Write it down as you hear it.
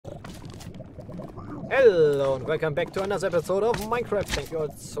Hello and welcome back to another episode of Minecraft. Thank you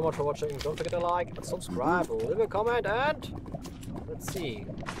all so much for watching. Don't forget to like, subscribe, leave a comment, and let's see,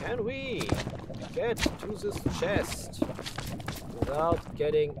 can we get to this chest without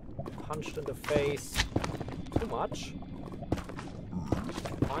getting punched in the face too much?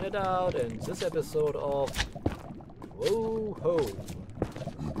 Find it out in this episode of Whoa Ho.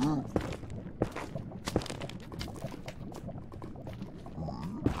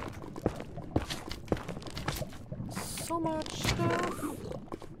 So much stuff.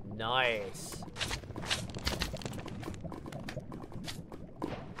 Nice.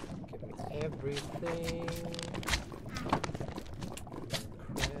 Give me everything.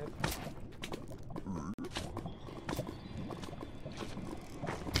 Crap.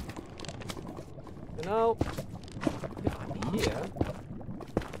 You know, if I'm here,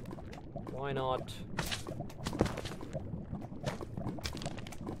 why not?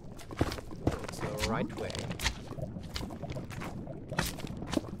 It's the right way.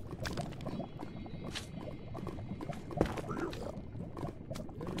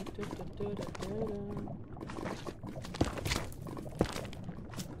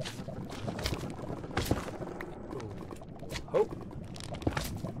 Oh.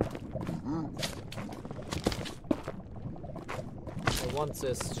 I want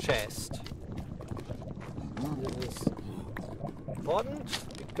this chest. This is important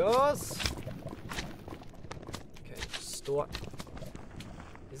because okay, store.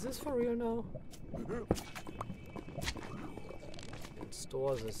 Is this for real now? And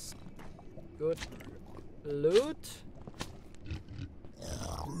store this good loot.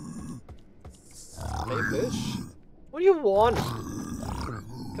 Play fish. What do you want?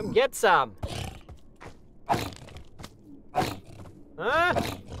 Come get some. Huh?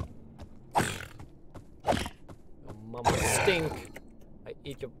 Your mama stink. I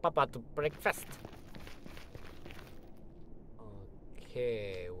eat your papa to breakfast.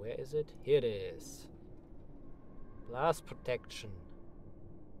 Okay, where is it? Here it is. Blast protection.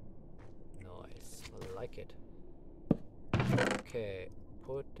 Nice. I like it. Okay,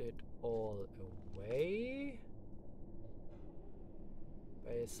 put it all away.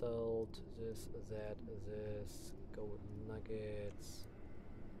 Basalt, this, that, this, gold nuggets.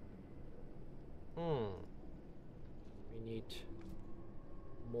 We need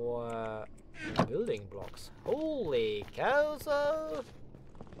more building blocks. Holy cow!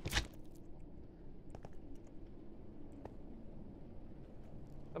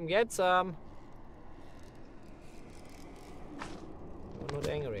 Come get some. You're not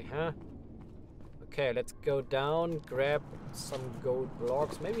angry, huh? Okay, let's go down, grab some gold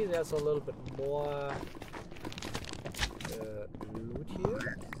blocks. Maybe there's a little bit more loot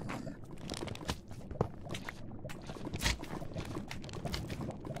here.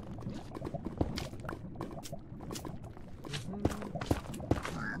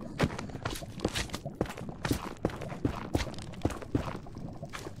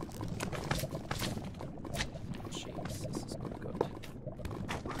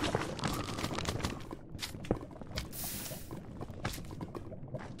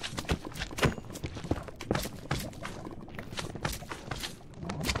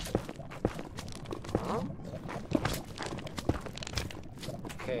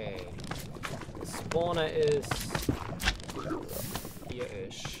 Okay, the spawner is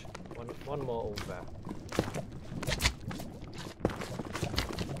here-ish. One more over.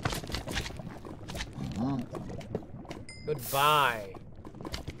 Goodbye.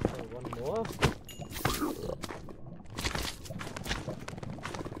 Okay, one more.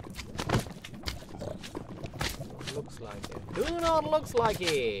 Looks like it. Do not looks like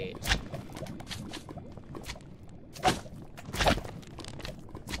it.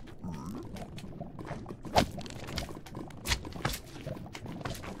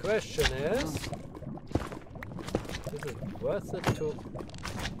 Question is it worth it to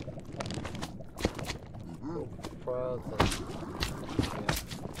go further? Yeah.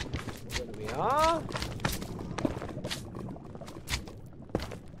 Here we are.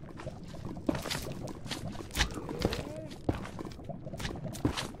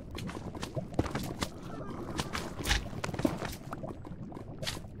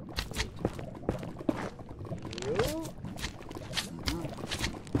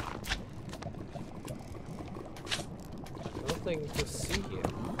 Nothing to see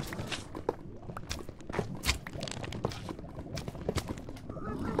here.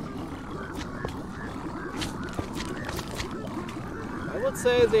 I would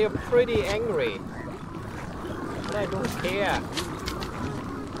say they are pretty angry, but I don't care.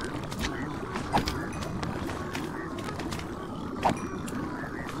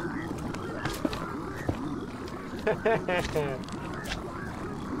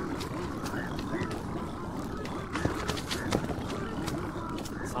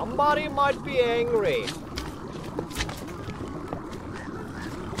 Somebody might be angry.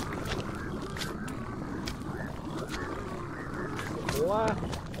 What?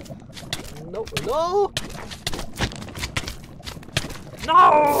 No, no!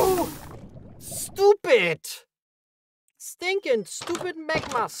 No! Stupid! Stinking stupid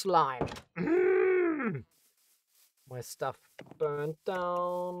magma slime. My stuff burned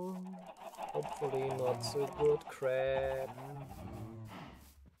down. Hopefully not so good crap.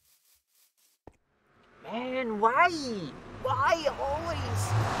 Man, why? Why always?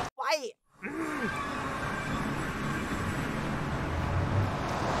 Why?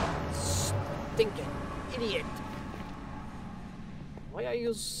 Stinking idiot. Why are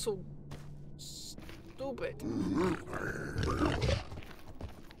you so stupid?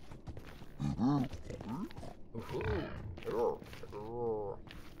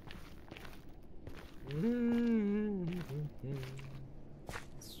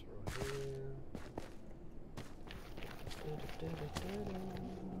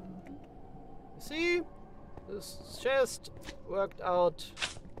 See? This chest worked out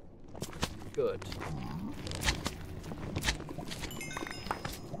good.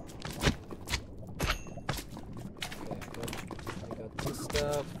 I got this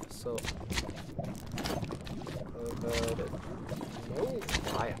stuff, so no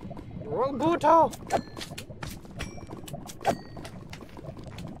fire. Wrong booto!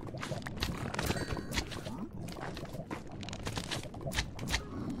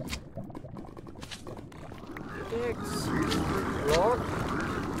 Block.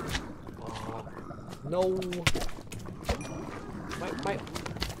 Oh, no. My.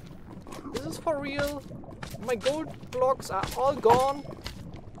 This is for real. My gold blocks are all gone.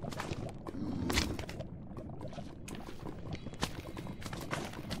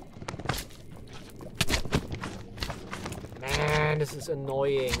 Man, this is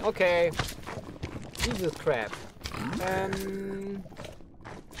annoying. Okay. Jesus crap.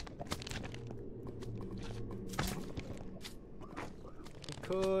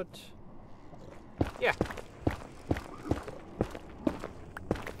 Could. Yeah.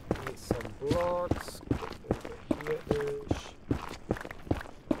 Need some blocks. Get over here-ish.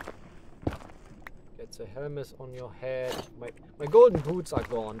 Get the helmet on your head. My golden boots are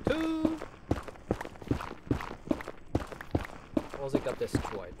gone too. Or they got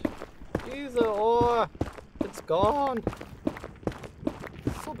destroyed. Either or. It's gone.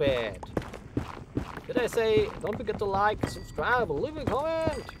 So bad. Did I say don't forget to like, subscribe, leave a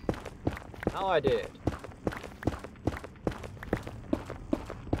comment? Now I did.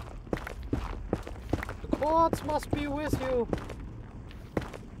 The quartz must be with you.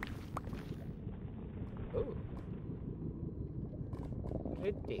 Oh.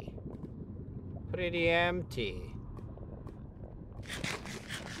 Pretty. Pretty empty.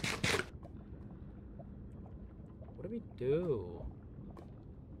 What do we do?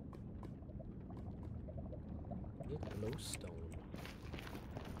 Glowstone.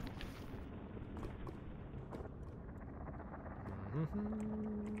 We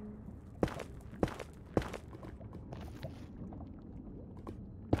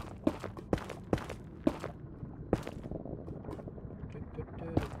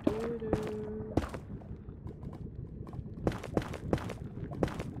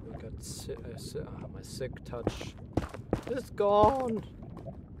got my sick touch. It's gone.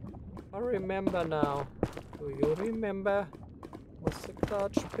 I remember now. Do you remember? My sick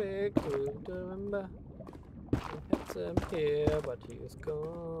touch pig? Do you remember? I had him here, but he is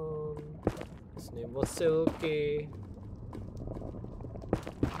gone. His name was Silky.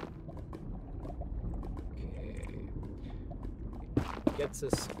 Okay. Get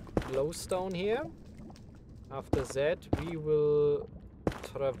this glowstone here. After that, we will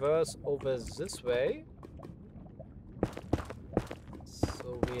traverse over this way.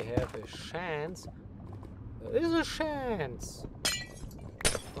 So we have a chance. There is a chance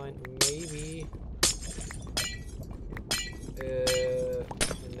to find maybe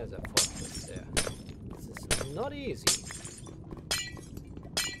another fortress there. This is not easy.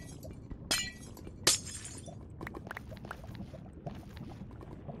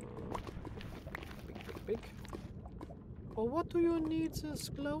 Big. Oh, what do you need this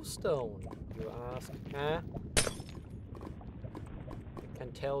glowstone, you ask? Huh? I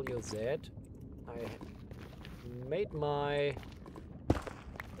can tell you that I made my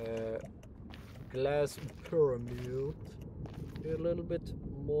glass pyramid a little bit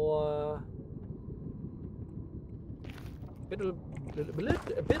more, a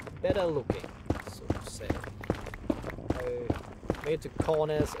bit better looking, so to say. I made the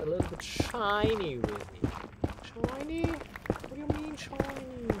corners a little bit shiny with it. Shiny? What do you mean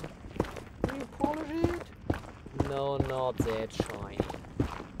shiny? Will you polish it? No, not that shiny.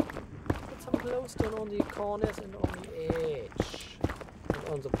 Put some glowstone on the corners and on the edge. And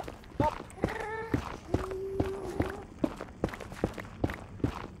on the top.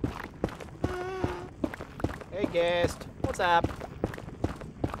 Hey guest, what's up?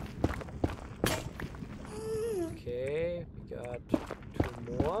 Okay, we got 2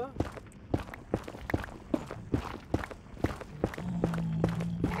 more.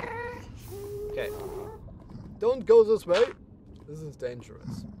 Okay. Don't go this way. This is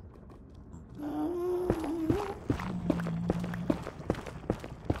dangerous.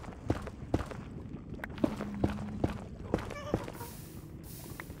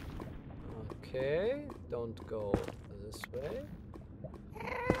 Okay, don't go this way.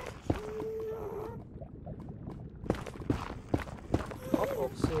 Top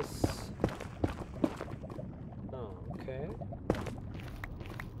of this. Oh, okay.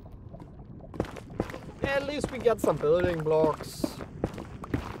 At least we got some building blocks.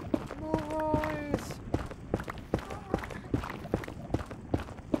 Nice.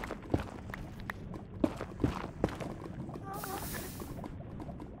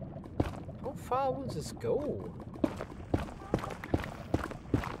 How far will this go?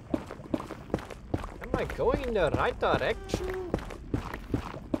 Am I going in the right direction?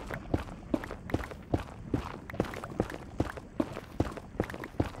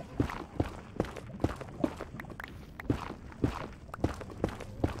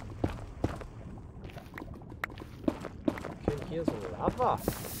 Here's lava.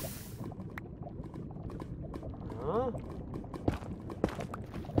 Huh?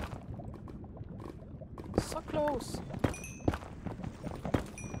 So close.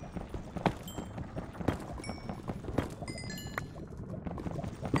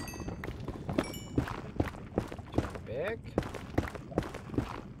 Turn back.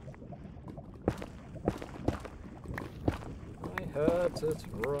 I heard it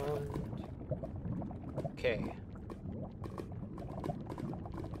run. Okay.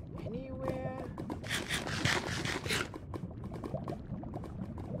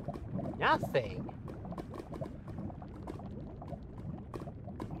 Nothing.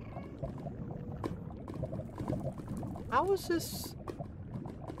 How is this?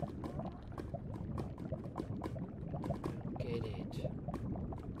 I don't get it.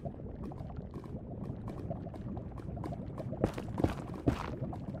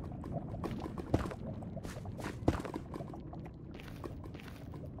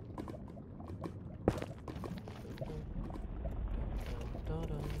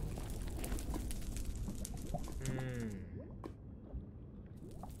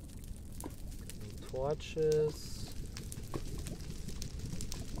 Torches.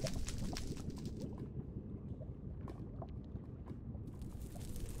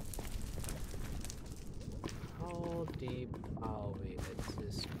 How deep are we at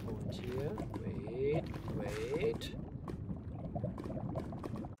this point here? Wait.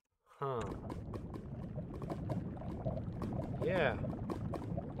 Huh. Yeah.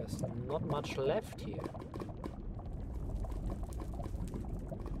 There's not much left here.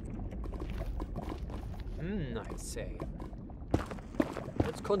 I say.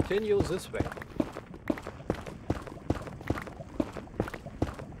 Let's continue this way.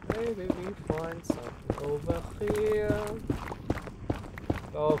 Maybe we find something over here.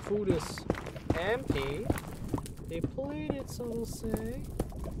 Our food is empty. Depleted, so to say.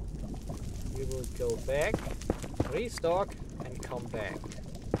 We will go back, restock, and come back.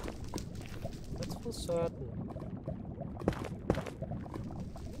 That's for certain.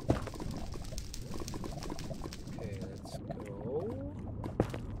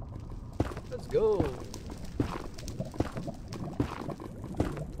 Go.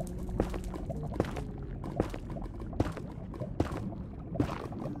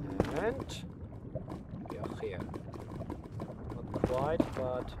 And we are here. Not quite,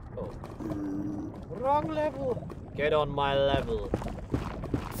 but oh, wrong level. Get on my level.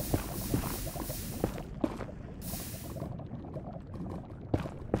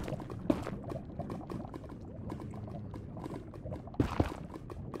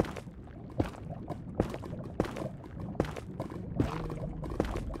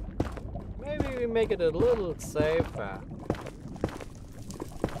 We make it a little safer.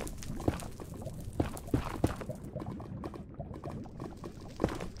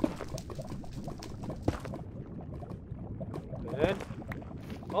 Good.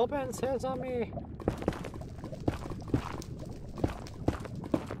 Open sesame.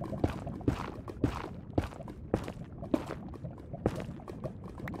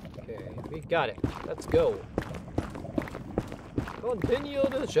 Got it. Let's go. Continue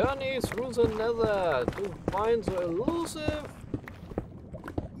the journey through the nether to find the elusive,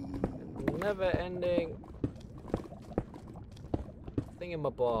 never-ending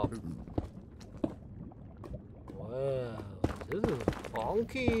thingamabob. Wow, this is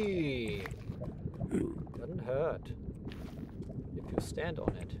funky. Doesn't hurt. If you stand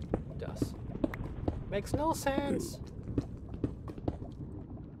on it, it does. Makes no sense.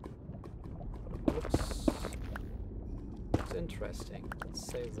 Looks interesting. Let's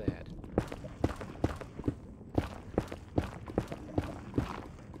say that.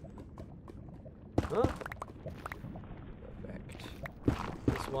 Huh? Perfect.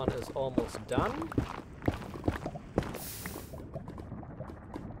 This one is almost done.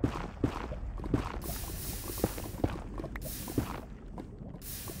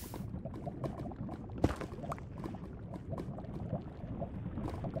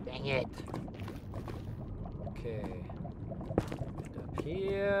 Dang it. Okay. And up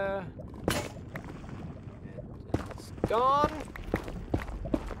here. And it's gone.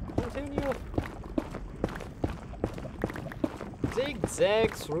 Continue.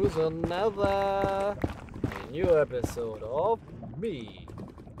 Zigzag through the nether. A new episode of me.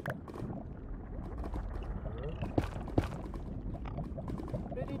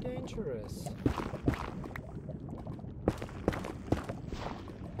 Pretty dangerous.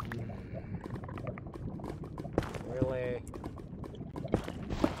 Really?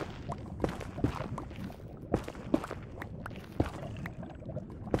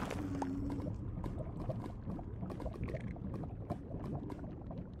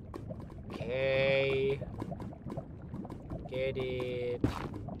 Okay. Get it.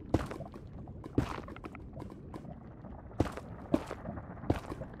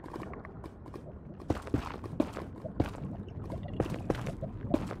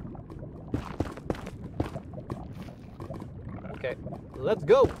 Okay, let's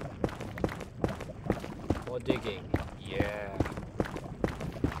go. More digging. Yeah.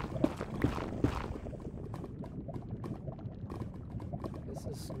 This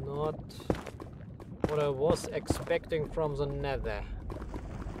is not what I was expecting from the nether.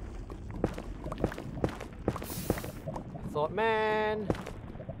 I thought, man,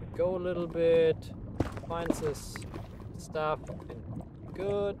 go a little bit, find this stuff and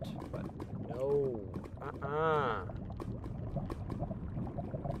good, but no.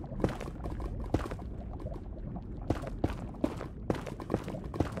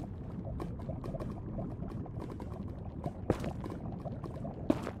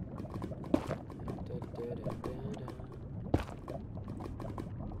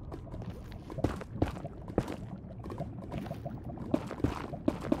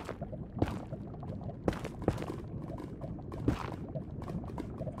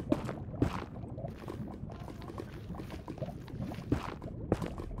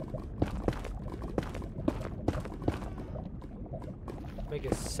 Make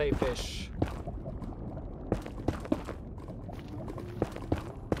it safe-ish.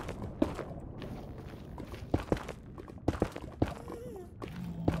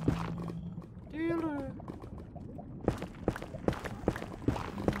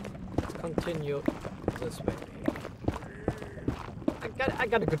 Let's continue this way. I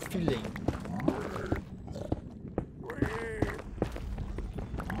got a good feeling.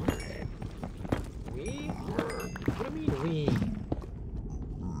 We? What do you mean we?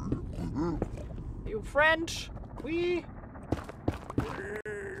 You French? We?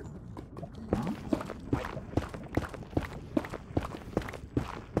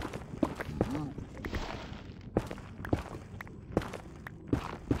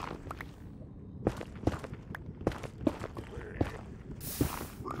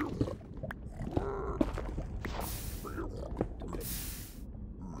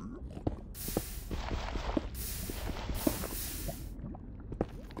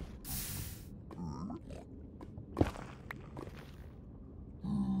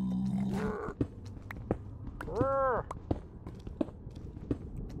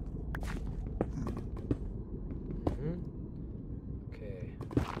 Okay,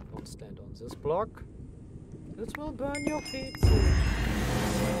 don't stand on this block. This will burn your feet soon.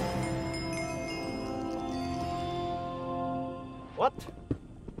 What?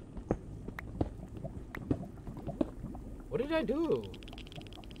 What did I do?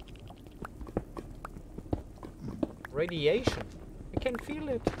 Radiation. I can feel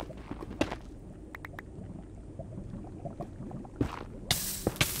it.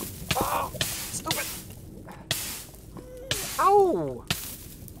 Oh, stupid! Ow!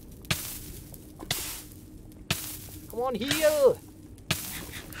 Come on, heal!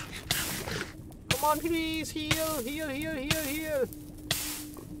 Come on, please, heal, heal, heal, heal, heal.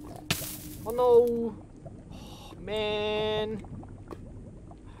 Oh no. Oh, man.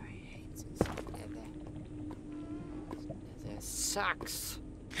 I hate this nether. Nether sucks.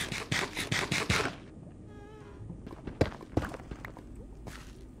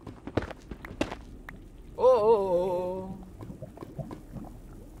 Oh.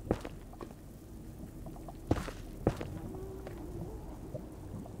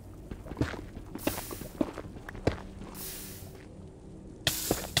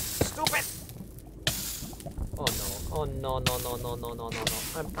 Stupid. Oh no. Oh no, no, no, no, no, no, no,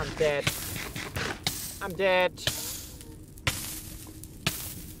 no. I'm dead. I'm dead.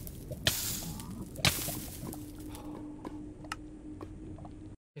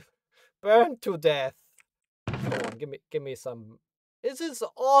 Burned to death. Come on, give me some. This is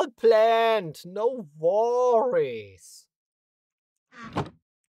all planned. No worries.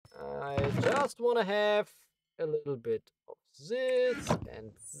 I just want to have a little bit of this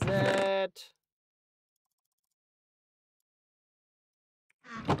and that.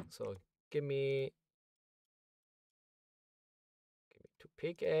 So give me 2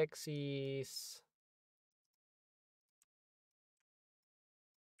 pickaxes.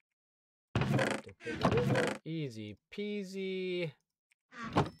 Easy peasy.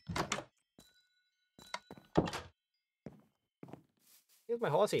 Here's my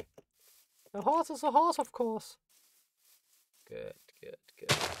horsey. The horse is a horse, of course. Good, good,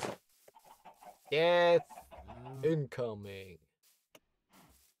 good. Death incoming.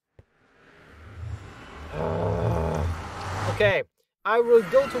 Okay, I will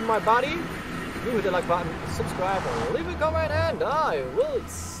go to my body. You hit the like button, subscribe, or leave a comment, and I will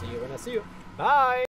see you when I see you. Bye!